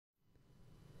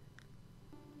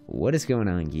What is going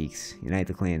on, geeks?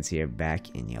 UniteTheClans here,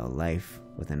 back in your life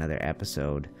with another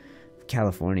episode of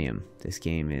Californium. This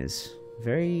game is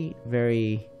very,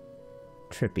 very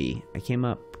trippy. I came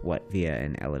up, via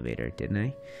an elevator,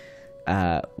 didn't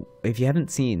I? If you haven't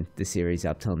seen the series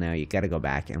up till now, you gotta go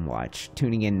back and watch.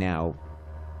 Tuning in now,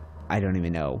 I don't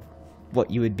even know what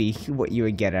you would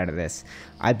get out of this.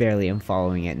 I barely am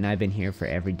following it, and I've been here for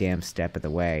every damn step of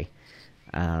the way.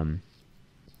 Yeah,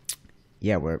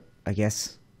 we're, I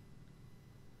guess,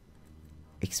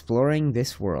 exploring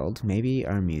this world. Maybe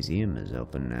our museum is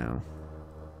open now.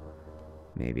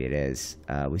 Maybe it is.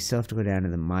 We still have to go down to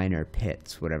the minor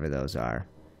pits, whatever those are.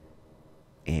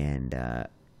 And,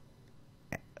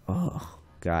 oh,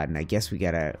 God, and I guess we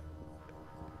gotta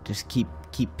just keep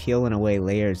peeling away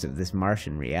layers of this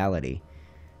Martian reality.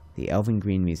 The Elvin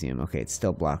Green Museum. Okay, it's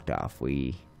still blocked off.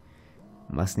 We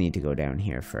must need to go down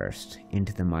here first,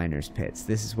 into the miners' pits.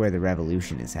 This is where the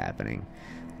revolution is happening,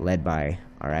 led by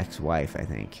our ex-wife, I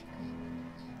think.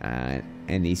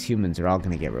 And these humans are all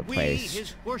going to get replaced. We,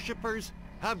 his worshippers,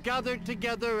 have gathered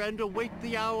together and await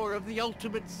the hour of the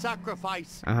ultimate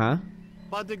sacrifice.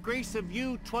 By the grace of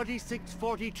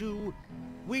U-2642,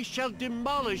 we shall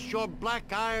demolish your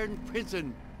black iron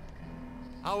prison.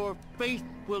 Our faith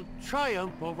will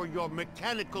triumph over your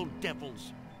mechanical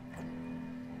devils.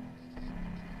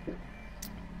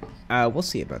 We'll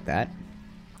see about that.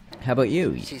 How about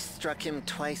you? She struck him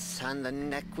twice on the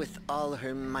neck with all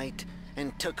her might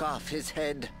and took off his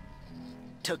head.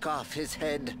 Took off his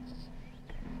head.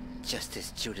 Just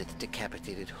as Judith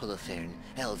decapitated Holotherne,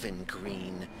 Elvin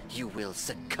Green, you will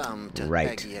succumb to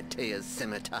Thea's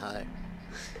scimitar.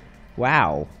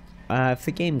 Wow. If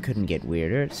the game couldn't get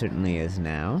weirder, it certainly is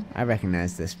now. I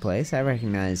recognize this place. I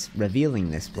recognize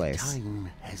revealing this place. The time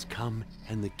has come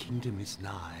and the kingdom is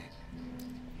nigh.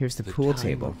 Here's the pool time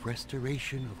table. Of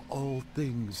restoration of all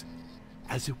things,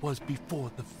 as it was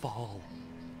before the fall.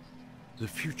 The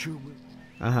future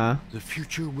will... The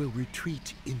future will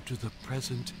retreat into the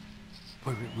present,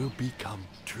 where it will become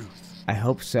truth. I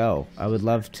hope so. I would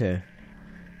love to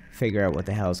figure out what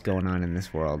the hell's going on in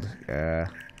this world.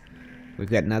 We've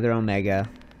got another Omega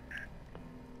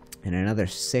and another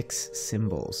 6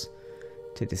 symbols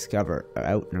to discover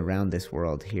out and around this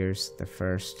world. Here's the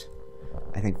first.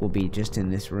 I think we'll be just in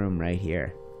this room right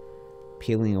here,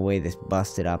 peeling away this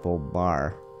busted up old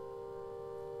bar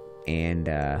and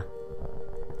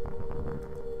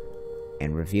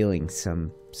revealing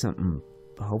something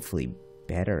hopefully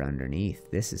better underneath.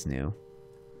 This is new.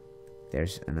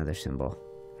 There's another symbol.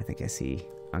 I think I see.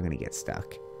 I'm gonna get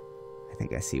stuck. I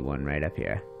think I see one right up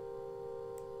here.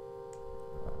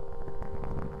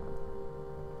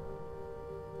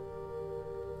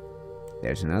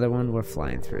 There's another one. We're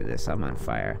flying through this. I'm on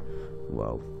fire.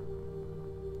 Whoa.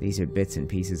 These are bits and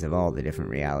pieces of all the different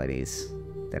realities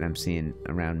that I'm seeing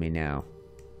around me now.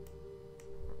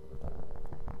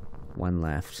 One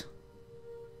left.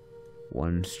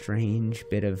 One strange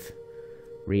bit of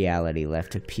reality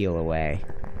left to peel away.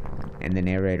 And the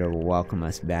narrator will welcome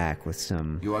us back with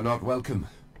some... You are not welcome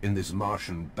in this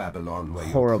Martian Babylon where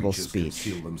horrible your creatures speech.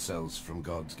 conceal themselves from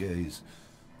God's gaze.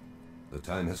 The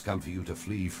time has come for you to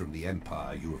flee from the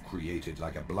empire you have created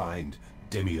like a blind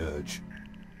demiurge.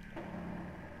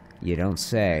 You don't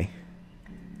say.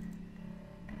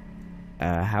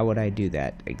 How would I do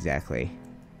that exactly?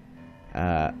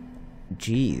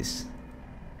 Jeez.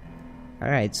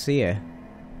 Alright, see ya,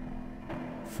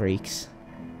 freaks.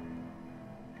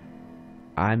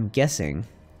 I'm guessing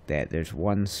that there's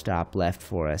one stop left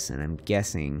for us, and I'm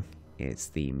guessing it's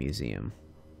the museum.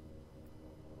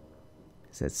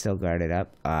 Is that still guarded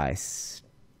up?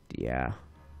 Yeah.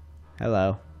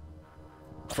 Hello.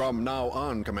 From now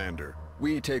on, Commander,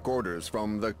 we take orders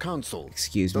from the Council.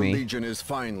 Excuse me? The Legion is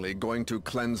finally going to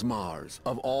cleanse Mars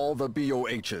of all the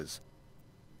BOHs.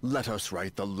 Let us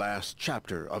write the last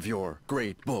chapter of your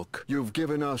great book. You've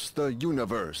given us the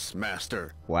universe,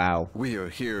 Master. Wow. We are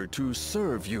here to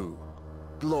serve you.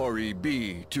 Glory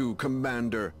be to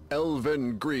Commander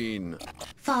Elvin Green.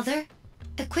 Father,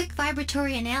 a quick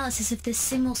vibratory analysis of this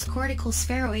symbol's cortical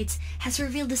spheroids has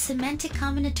revealed a semantic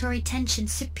combinatory tension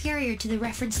superior to the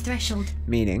reference threshold.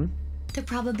 Meaning? The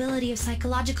probability of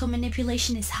psychological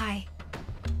manipulation is high.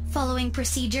 Following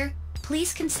procedure,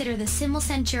 please consider the Symbol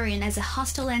Centurion as a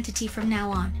hostile entity from now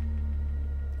on.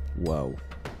 Whoa.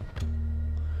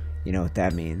 You know what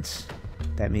that means?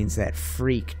 That means that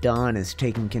freak Dawn is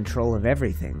taking control of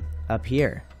everything up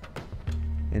here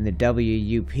in the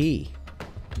WUP.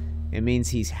 It means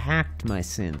he's hacked my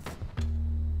synth.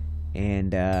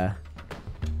 And,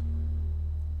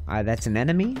 that's an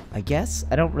enemy, I guess?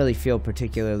 I don't really feel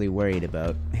particularly worried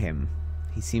about him.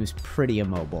 He seems pretty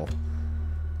immobile.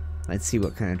 Let's see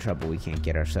what kind of trouble we can't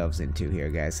get ourselves into here,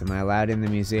 guys. Am I allowed in the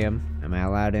museum? Am I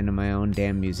allowed into my own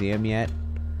damn museum yet?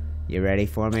 You ready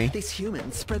for me? These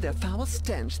humans spread their foul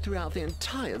stench throughout the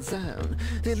entire zone.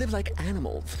 They live like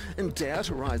animals and dare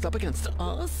to rise up against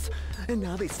us. And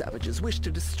now these savages wish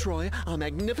to destroy our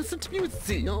magnificent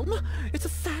museum. It's a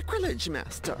sacrilege,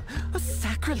 Master. A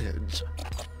sacrilege.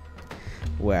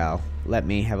 Well, let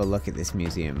me have a look at this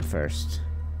museum first.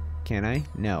 Can I?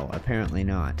 No, apparently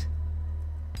not.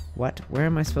 What? Where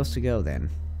am I supposed to go then?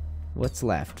 What's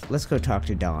left? Let's go talk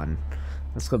to Don.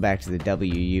 Let's go back to the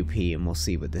WUP and we'll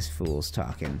see what this fool's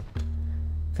talking.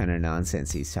 Kind of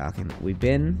nonsense he's talking. We've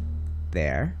been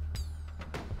there.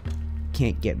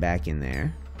 Can't get back in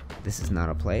there. This is not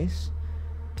a place.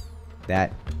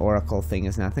 That oracle thing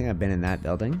is nothing. I've been in that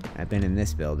building. I've been in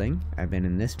this building. I've been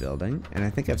in this building. And I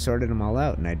think I've sorted them all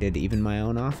out. And I did even my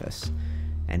own office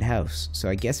and house. So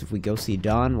I guess if we go see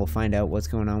Dawn, we'll find out what's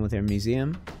going on with her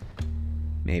museum.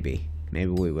 Maybe.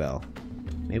 Maybe we will.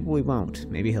 Maybe we won't.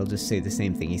 Maybe he'll just say the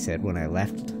same thing he said when I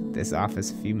left this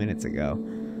office a few minutes ago.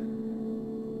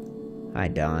 Hi,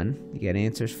 Don. You got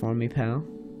answers for me, pal?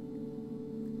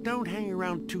 Don't hang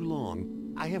around too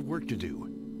long. I have work to do.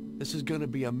 This is gonna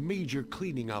be a major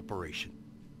cleaning operation.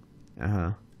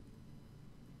 Uh-huh.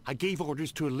 I gave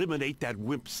orders to eliminate that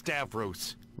wimp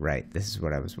Stavros. Right, this is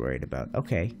what I was worried about.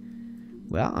 Okay.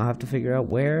 Well, I'll have to figure out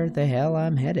where the hell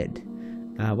I'm headed.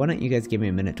 Why don't you guys give me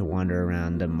a minute to wander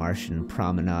around the Martian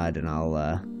promenade, and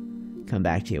I'll come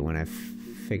back to you when I've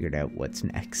figured out what's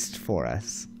next for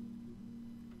us.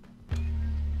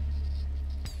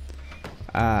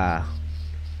 I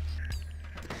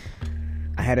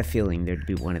had a feeling there'd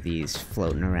be one of these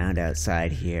floating around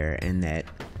outside here, and that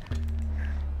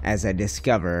as I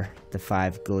discover the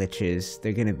 5 glitches,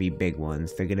 they're gonna be big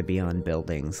ones. They're gonna be on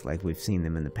buildings like we've seen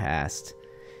them in the past.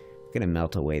 They're gonna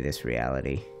melt away this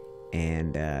reality.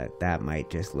 And that might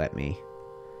just let me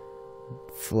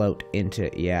float into,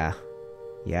 yeah,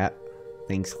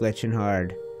 things glitching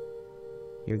hard.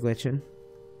 You're glitching?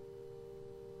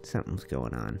 Something's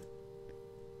going on.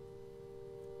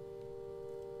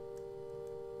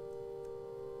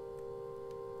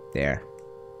 There.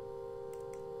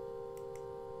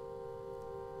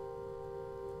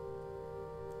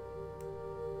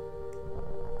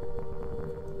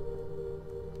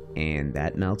 And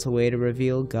that melts away to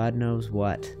reveal God knows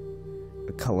what.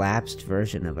 A collapsed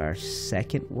version of our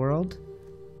second world?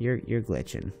 You're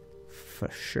glitching. For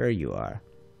sure you are.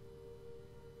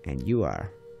 And you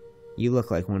are. You look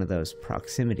like one of those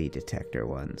proximity detector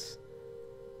ones.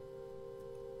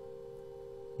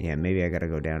 Yeah, maybe I gotta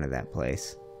go down to that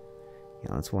place.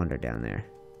 Yeah, let's wander down there.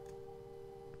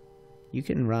 You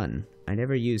can run. I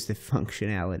never used the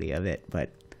functionality of it, but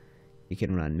you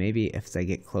can run. Maybe if I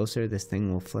get closer, this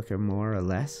thing will flicker more or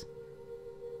less.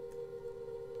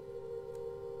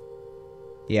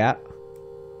 Yeah.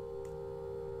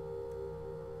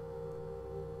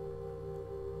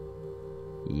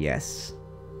 Yes.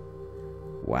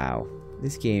 Wow.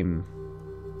 This game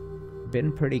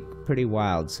been pretty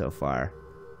wild so far.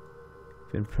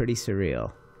 Been pretty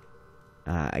surreal.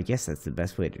 I guess that's the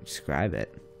best way to describe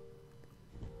it.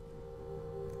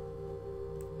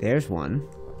 There's one.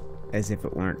 As if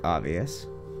it weren't obvious.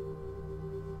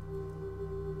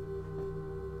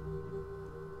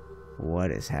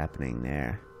 What is happening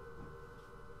there?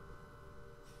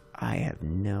 I have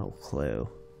no clue.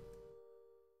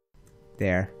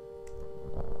 There.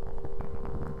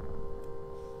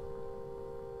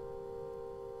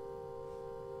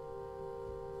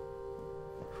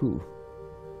 Whew.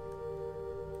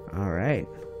 Alright,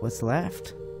 what's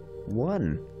left?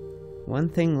 One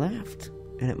thing left.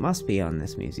 And it must be on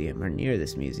this museum, or near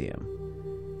this museum.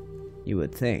 You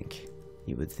would think.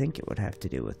 You would think it would have to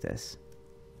do with this.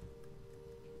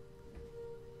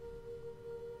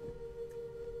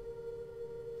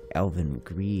 Elvin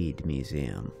Green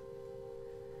Museum.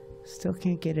 Still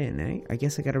can't get in, eh? I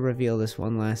guess I gotta reveal this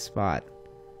one last spot.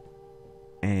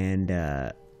 And,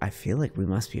 I feel like we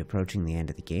must be approaching the end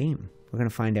of the game. We're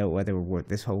gonna find out whether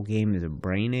this whole game is a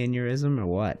brain aneurysm or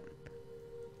what.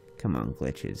 Come on,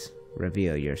 glitches.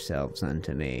 Reveal yourselves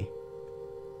unto me.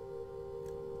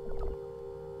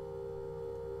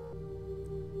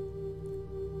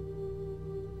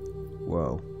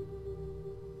 Whoa.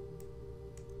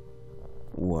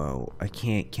 Whoa. I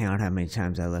can't count how many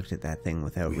times I looked at that thing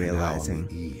without realizing. We are now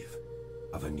on the eve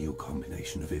of a new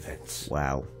combination of events.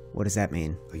 Wow. What does that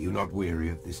mean? Are you not weary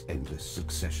of this endless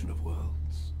succession of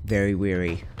worlds? Very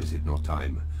weary. Is it not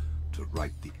time to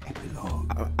write the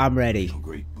epilogue? I'm ready.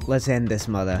 Let's end this,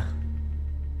 mother.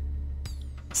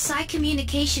 Psi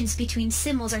communications between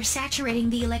symbols are saturating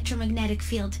the electromagnetic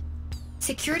field.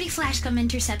 Security flashcom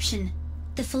interception.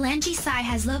 The Phalange Psi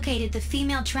has located the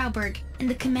female Trauberg in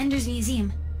the Commander's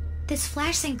Museum. This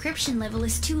flash's encryption level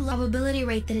is too low. Probability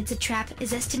rate that it's a trap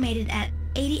is estimated at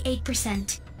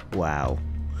 88%. Wow.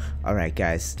 Alright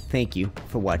guys, thank you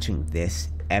for watching this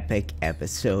epic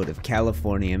episode of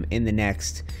Californium. In the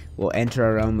next, we'll enter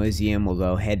our own museum, we'll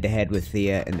go head to head with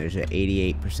Thea, and there's an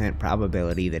 88%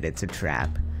 probability that it's a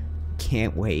trap.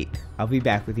 Can't wait. I'll be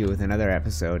back with you with another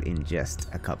episode in just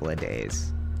a couple of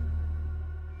days.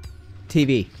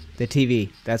 TV. The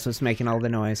TV. That's what's making all the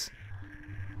noise.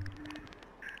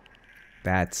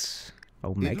 That's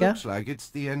Omega? It looks like it's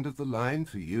the end of the line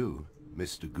for you,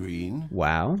 Mr. Green.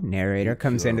 Wow. Narrator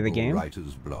comes into the game.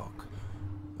 Writer's block.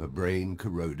 A brain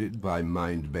corroded by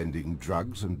mind-bending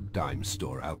drugs and dime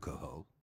store alcohol.